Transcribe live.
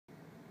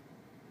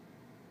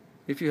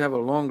if you have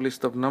a long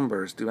list of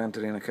numbers to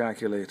enter in a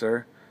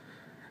calculator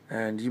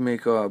and you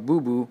make a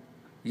boo-boo,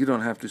 you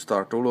don't have to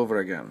start all over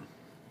again.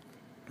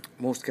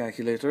 Most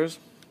calculators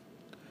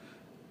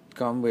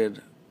come with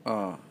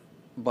a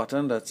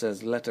button that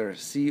says letter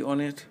C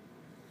on it,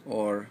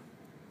 or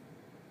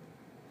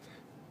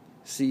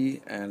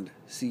C and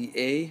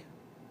CA,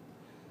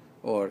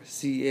 or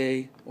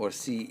CA or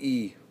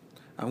CE.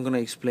 I'm going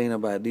to explain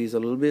about these a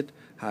little bit,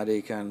 how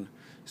they can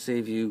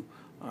save you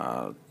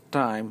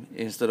time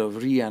instead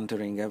of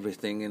re-entering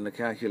everything in the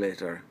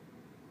calculator.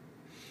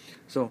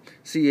 So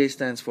CA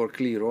stands for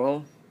clear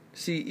all,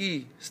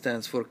 CE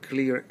stands for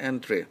clear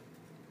entry.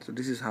 So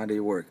this is how they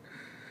work.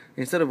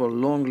 Instead of a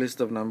long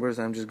list of numbers,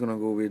 I'm just going to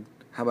go with,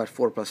 how about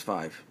 4 plus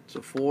 5?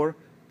 So 4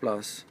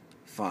 plus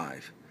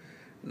 5.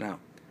 Now,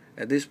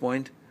 at this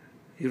point,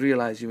 you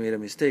realize you made a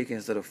mistake.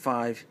 Instead of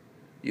 5,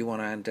 you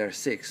want to enter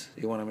 6.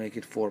 You want to make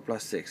it 4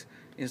 plus 6.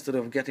 Instead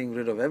of getting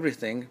rid of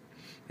everything,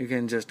 you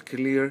can just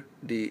clear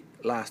the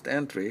last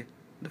entry,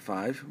 the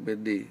 5,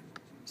 with the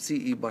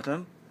CE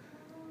button,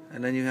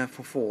 and then you have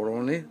for 4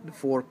 only, the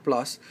 4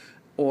 plus,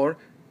 or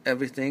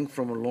everything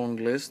from a long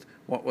list.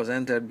 What was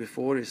entered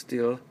before is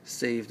still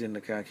saved in the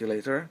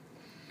calculator,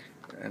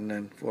 and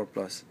then 4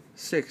 plus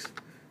 6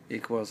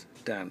 equals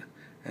 10.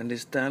 And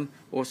this 10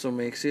 also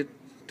makes it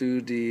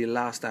to the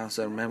last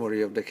answer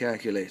memory of the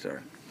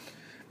calculator.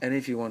 And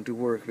if you want to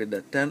work with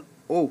that 10,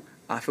 oh,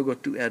 I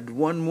forgot to add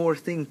one more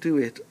thing to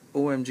it.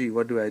 OMG,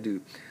 what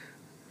do?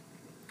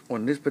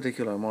 On this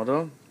particular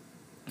model,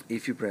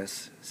 if you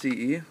press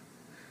CE,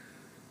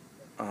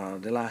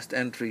 the last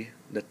entry,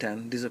 the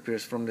 10,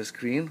 disappears from the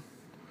screen,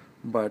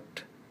 but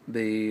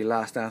the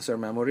last answer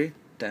memory,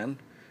 10,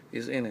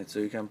 is in it. So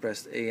you can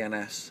press A and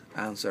S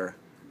answer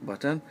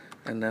button,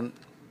 and then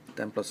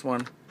 10 plus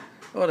 1,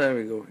 oh, there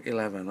we go,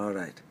 11.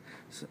 Alright,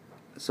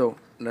 so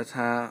that's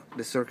how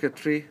the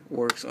circuitry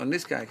works on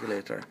this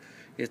calculator.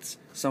 It's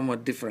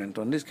somewhat different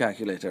on this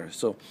calculator.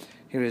 So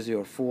here is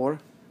your 4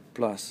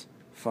 plus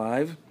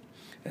 5.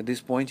 At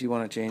this point you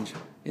want to change,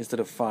 instead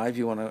of 5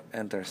 you want to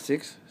enter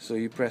 6, so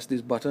you press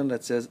this button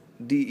that says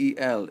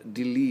DEL,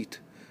 delete.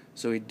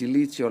 So it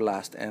deletes your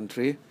last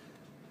entry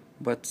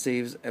but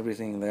saves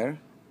everything there.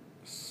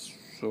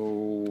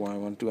 So I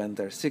want to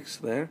enter 6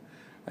 there,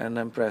 and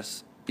then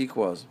press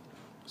equals.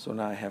 So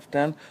now I have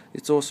 10.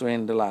 It's also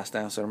in the last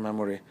answer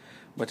memory,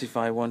 but if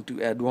I want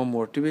to add one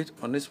more to it,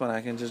 on this one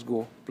I can just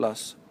go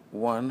plus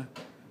 1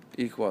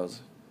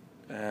 equals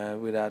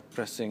without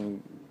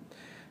pressing.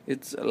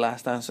 Its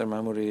last answer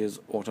memory is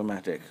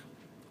automatic.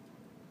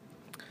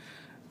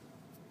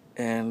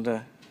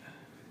 And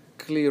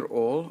clear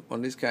all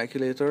on this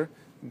calculator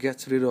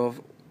gets rid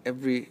of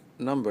every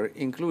number,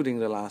 including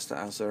the last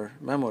answer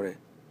memory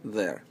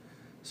there.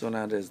 So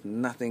now there's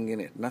nothing in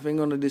it, nothing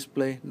on the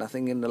display,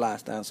 nothing in the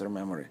last answer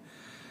memory.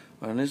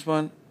 On this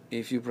one,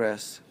 if you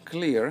press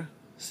clear,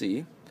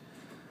 see,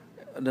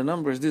 the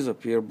numbers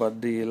disappear,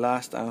 but the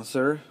last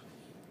answer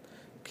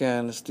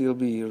can still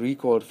be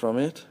recalled from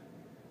it.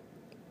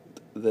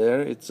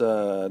 There, it's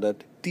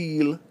that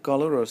teal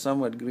color or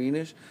somewhat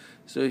greenish.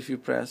 So if you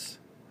press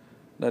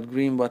that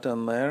green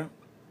button there,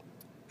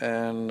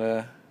 and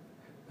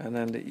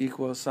then the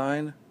equal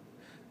sign,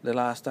 the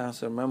last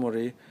answer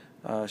memory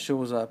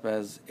shows up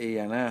as A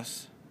and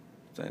S.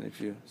 And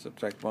if you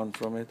subtract 1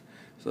 from it,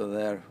 so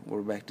there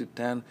we're back to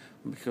 10,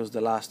 because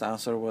the last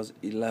answer was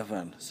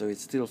 11. So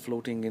it's still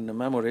floating in the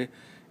memory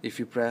if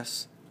you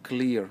press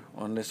clear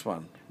on this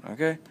one.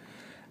 Okay,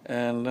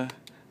 and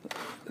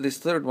this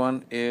third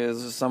one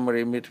is somewhere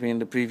in between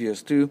the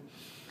previous two.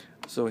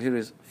 So here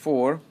is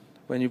 4.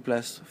 When you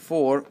press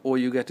 4, all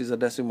you get is a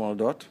decimal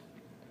dot.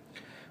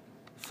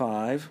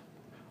 5.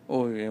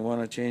 Oh, you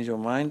want to change your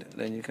mind,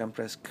 then you can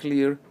press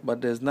clear,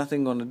 but there's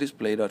nothing on the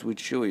display that would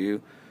show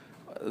you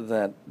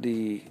that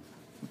the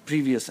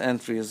previous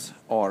entries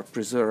are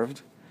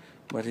preserved.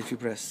 But if you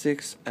press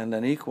 6 and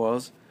then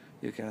equals,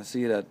 you can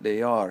see that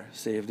they are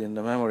saved in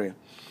the memory.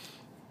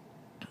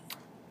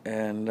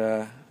 And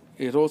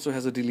it also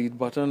has a delete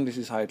button. This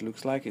is how it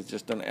looks like. It's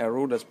just an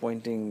arrow that's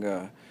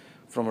pointing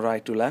from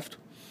right to left,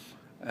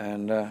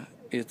 and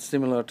it's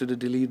similar to the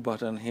delete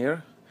button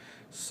here.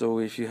 So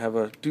if you have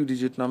a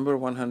 2-digit number,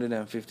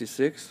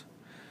 156,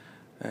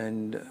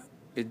 and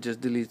it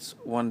just deletes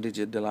 1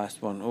 digit, the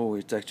last one. Oh,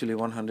 it's actually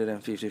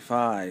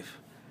 155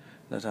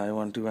 that I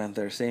want to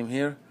enter. Same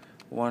here,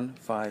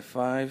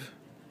 155.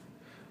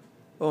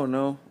 Oh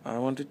no, I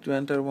wanted to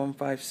enter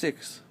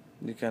 156.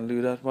 You can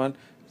do that one.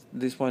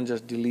 This one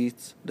just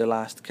deletes the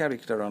last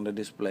character on the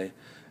display,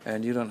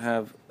 and you don't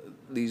have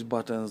these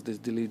buttons, this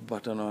delete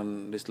button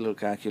on this little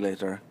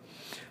calculator.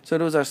 So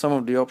those are some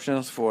of the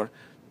options for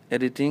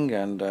editing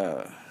and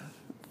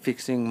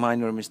fixing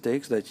minor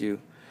mistakes that you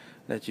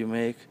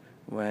make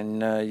when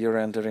you're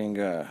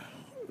entering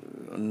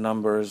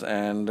numbers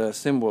and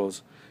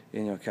symbols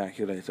in your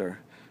calculator.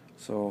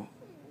 So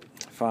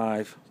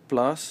 5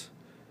 plus,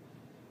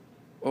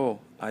 oh,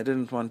 I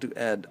didn't want to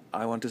add,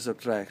 I want to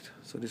subtract.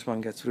 So this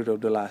one gets rid of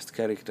the last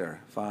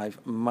character. 5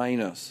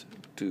 minus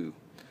 2.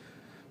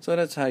 So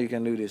that's how you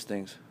can do these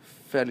things.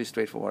 Fairly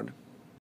straightforward.